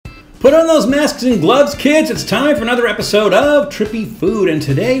Put on those masks and gloves, kids. It's time for another episode of Trippy Food. And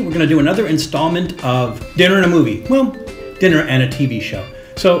today we're going to do another installment of Dinner and a Movie. Well, dinner and a TV show.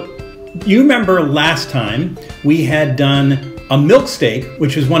 So you remember last time we had done a milk steak,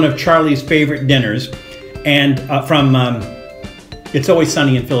 which was one of Charlie's favorite dinners, and from It's Always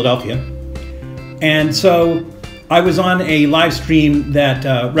Sunny in Philadelphia. And so I was on a live stream that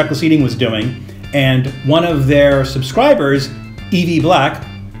Reckless Eating was doing, and one of their subscribers, Evie Black,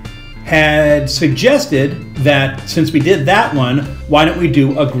 had suggested that since we did that one, why don't we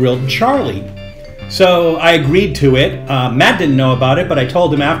do a grilled Charlie? So I agreed to it. Matt didn't know about it, but I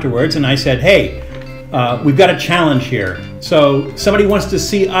told him afterwards, and I said, hey, we've got a challenge here. So somebody wants to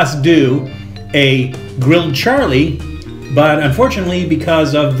see us do a grilled Charlie, but unfortunately,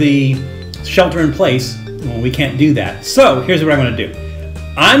 because of the shelter in place, well, we can't do that. So here's what I'm going to do.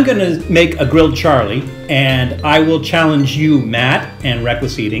 I'm going to make a grilled Charlie, and I will challenge you, Matt and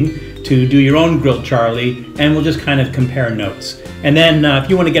Reckless Eating, to do your own grilled Charlie, and we'll just kind of compare notes. And then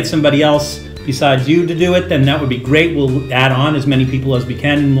if you want to get somebody else besides you to do it, then that would be great. We'll add on as many people as we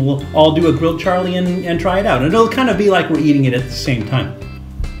can, and we'll all do a grilled Charlie and try it out. And it'll kind of be like we're eating it at the same time.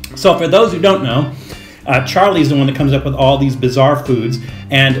 So for those who don't know, Charlie's the one that comes up with all these bizarre foods,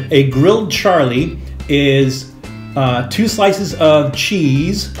 and a grilled Charlie is 2 slices of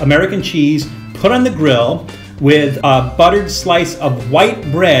cheese, American cheese, put on the grill with a buttered slice of white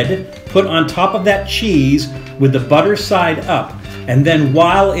bread put on top of that cheese with the butter side up. And then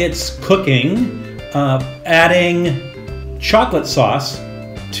while it's cooking, adding chocolate sauce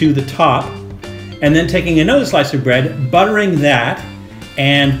to the top, and then taking another slice of bread, buttering that,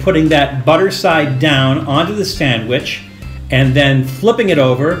 and putting that butter side down onto the sandwich, and then flipping it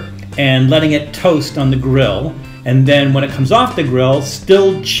over and letting it toast on the grill. And then when it comes off the grill,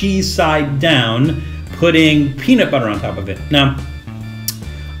 still cheese side down, putting peanut butter on top of it. Now,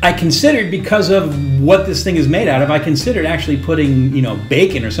 I considered, because of what this thing is made out of, I considered actually putting,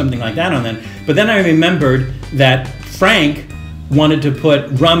 bacon or something like that on it. But then I remembered that Frank wanted to put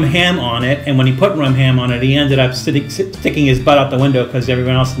rum ham on it, and when he put rum ham on it, he ended up sticking his butt out the window because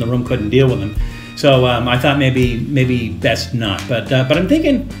everyone else in the room couldn't deal with him. So I thought maybe best not. But I'm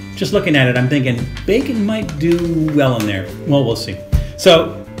thinking, just looking at it, I'm thinking bacon might do well in there. Well, we'll see.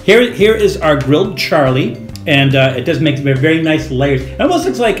 So here is our grilled Charlie, and it does make very nice layers. It almost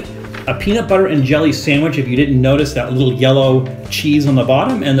looks like a peanut butter and jelly sandwich if you didn't notice that little yellow cheese on the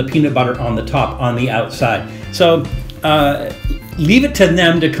bottom and the peanut butter on the top on the outside. So leave it to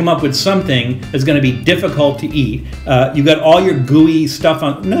them to come up with something that's going to be difficult to eat. You got all your gooey stuff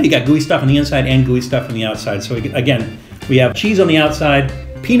on. No, you got gooey stuff on the inside and gooey stuff on the outside. So again, we have cheese on the outside,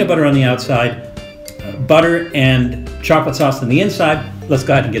 peanut butter on the outside, butter and chocolate sauce on the inside. Let's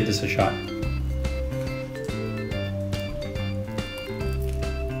go ahead and give this a shot.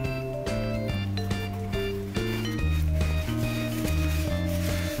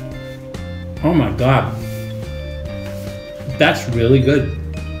 Oh my God. That's really good.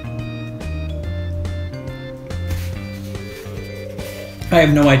 I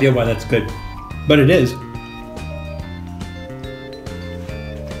have no idea why that's good, but it is.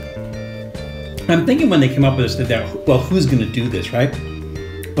 I'm thinking when they came up with this, that well, who's going to do this, right?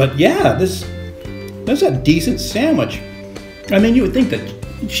 But yeah, that's a decent sandwich. I mean, you would think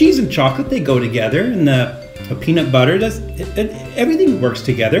that cheese and chocolate, they go together, and the peanut butter, everything works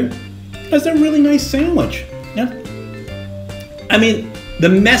together. That's a really nice sandwich. Yeah. I mean, the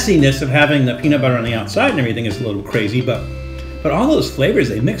messiness of having the peanut butter on the outside and everything is a little crazy, but all those flavors,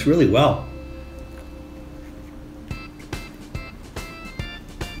 they mix really well.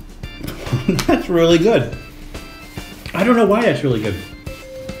 That's really good. I don't know why that's really good.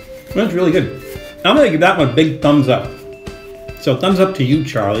 That's really good. I'm gonna give that one a big thumbs up. So thumbs up to you,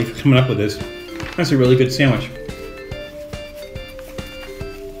 Charlie, for coming up with this. That's a really good sandwich.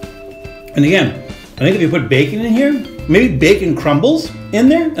 And again, I think if you put bacon in here, maybe bacon crumbles in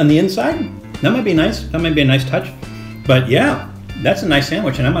there on the inside, that might be nice. That might be a nice touch. But yeah, that's a nice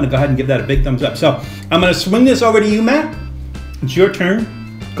sandwich, and I'm gonna go ahead and give that a big thumbs up. So I'm gonna swing this over to you, Matt. It's your turn.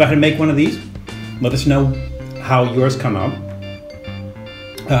 Go ahead and make one of these. Let us know how yours come out.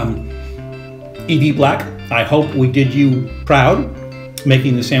 ED Black, I hope we did you proud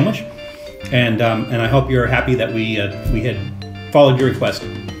making the sandwich, and I hope you're happy that we had followed your request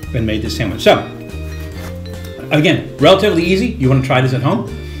and made this sandwich. So again, relatively easy. You want to try this at home?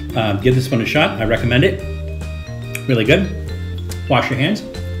 Give this one a shot. I recommend it. Really good. Wash your hands.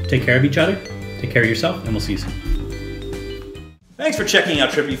 Take care of each other. Take care of yourself, and we'll see you soon. Thanks for checking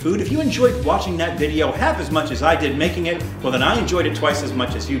out Trippy Food. If you enjoyed watching that video half as much as I did making it, well then I enjoyed it twice as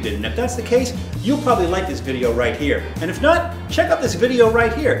much as you did. And if that's the case, you'll probably like this video right here. And if not, check out this video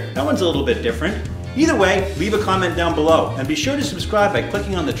right here. That one's a little bit different. Either way, leave a comment down below. And be sure to subscribe by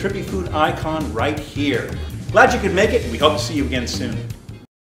clicking on the Trippy Food icon right here. Glad you could make it, and we hope to see you again soon.